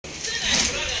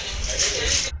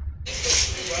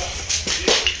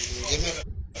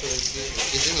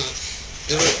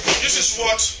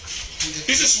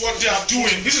is what they are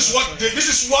doing. This is what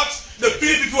the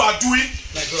people are doing.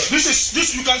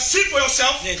 This you can see for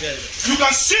yourself. You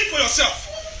can see for yourself.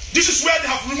 This is where they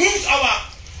have removed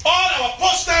all our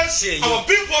posters, our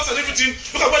billboards and everything.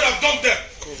 Look at what they have done there.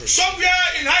 Somewhere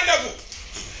in high level.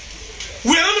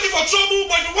 We are not looking for trouble,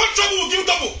 but if you want trouble, we'll give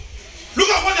double. Look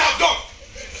at what they have done.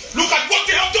 Look at what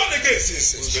they have done again.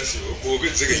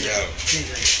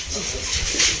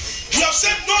 We have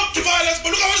said no to violence,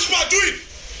 but look at what these people are doing.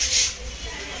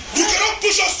 You cannot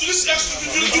push us to this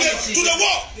to the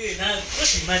wall. Enough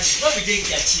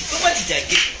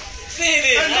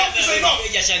is enough.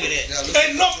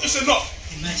 Enough is enough.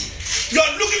 You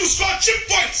are looking to score cheap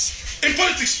points in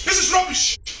politics. This is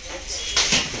rubbish.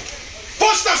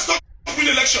 Posters don't win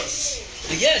elections.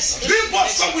 Yes.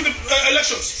 Billboards don't win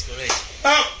elections.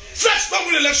 Threats don't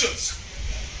win elections.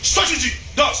 Strategy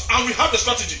does, and we have the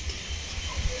strategy.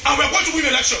 And we are going to win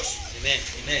elections. Amen.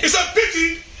 Amen. It's a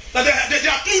pity that they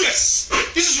are clueless.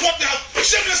 This is what they have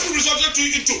shamelessly resorted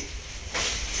into.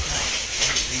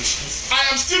 I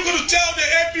am still going to tell the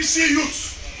APC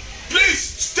youth, please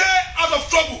stay out of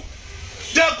trouble.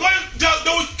 They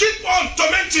will keep on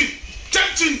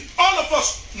tempting all of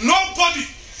us. Nobody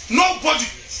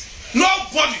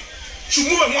should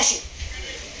move a muscle.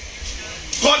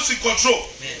 God is in control.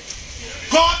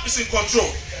 God is in control.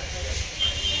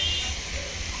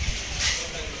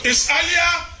 It's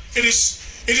earlier, it is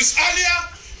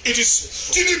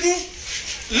Tinubu,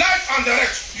 live and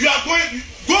direct. You are going,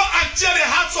 go and tear the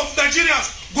hearts of Nigerians.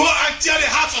 Go and tear the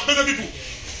hearts of many people.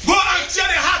 Go and tear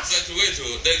the hearts.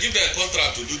 They give them a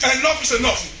contract to do this. Enough is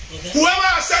enough. Whoever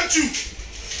has sent you,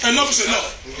 enough is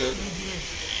enough.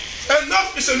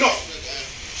 Enough is enough.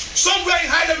 Somewhere in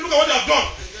high level, look at what they have done.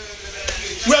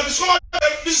 We have discovered,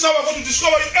 this is how we're going to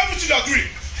discover everything they are doing.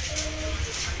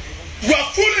 We are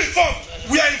fully informed.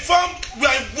 We are informed. We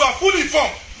are fully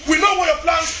informed. We know what your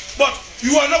plans, but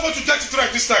you are not going to get it right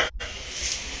this time.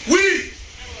 We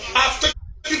have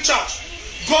taken charge.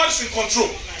 God is in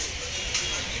control.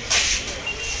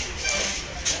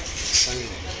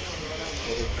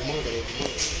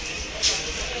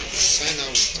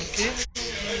 Okay.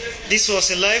 This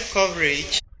was a live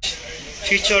coverage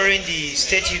featuring the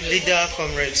state youth leader,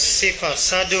 Comrade Sefa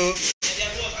Sado,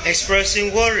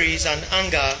 expressing worries and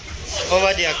anger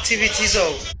over the activities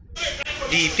of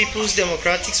the People's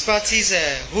Democratic Party's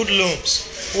hoodlums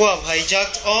who have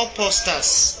hijacked all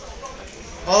posters,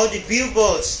 all the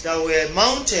billboards that were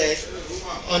mounted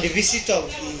on the visit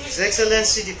of His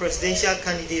Excellency the Presidential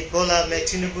Candidate Bola Ahmed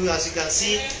Tinubu. As you can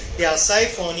see, they are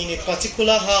siphoned in a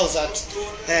particular house at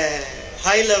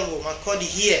high level, Makodi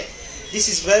here. This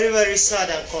is very, very sad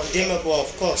and condemnable,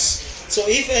 of course. So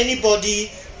if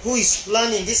anybody who is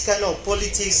planning this kind of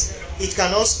politics, it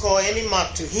cannot score any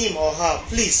mark to him or her,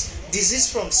 please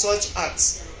desist from such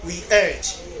acts. We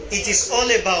urge. It is all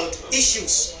about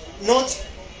issues, not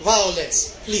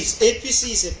violence. Please,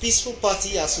 APC is a peaceful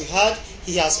party, as we heard.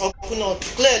 He has opened up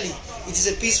clearly. It is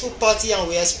a peaceful party, and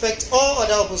we expect all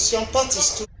other opposition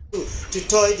parties to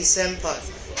toy the same path.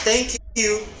 Thank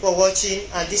you for watching,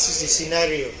 and this is the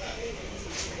scenario.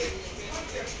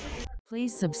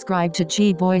 Please subscribe to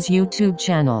G Boys YouTube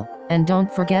channel, and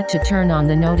don't forget to turn on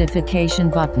the notification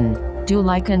button. Do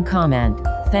like and comment.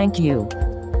 Thank you.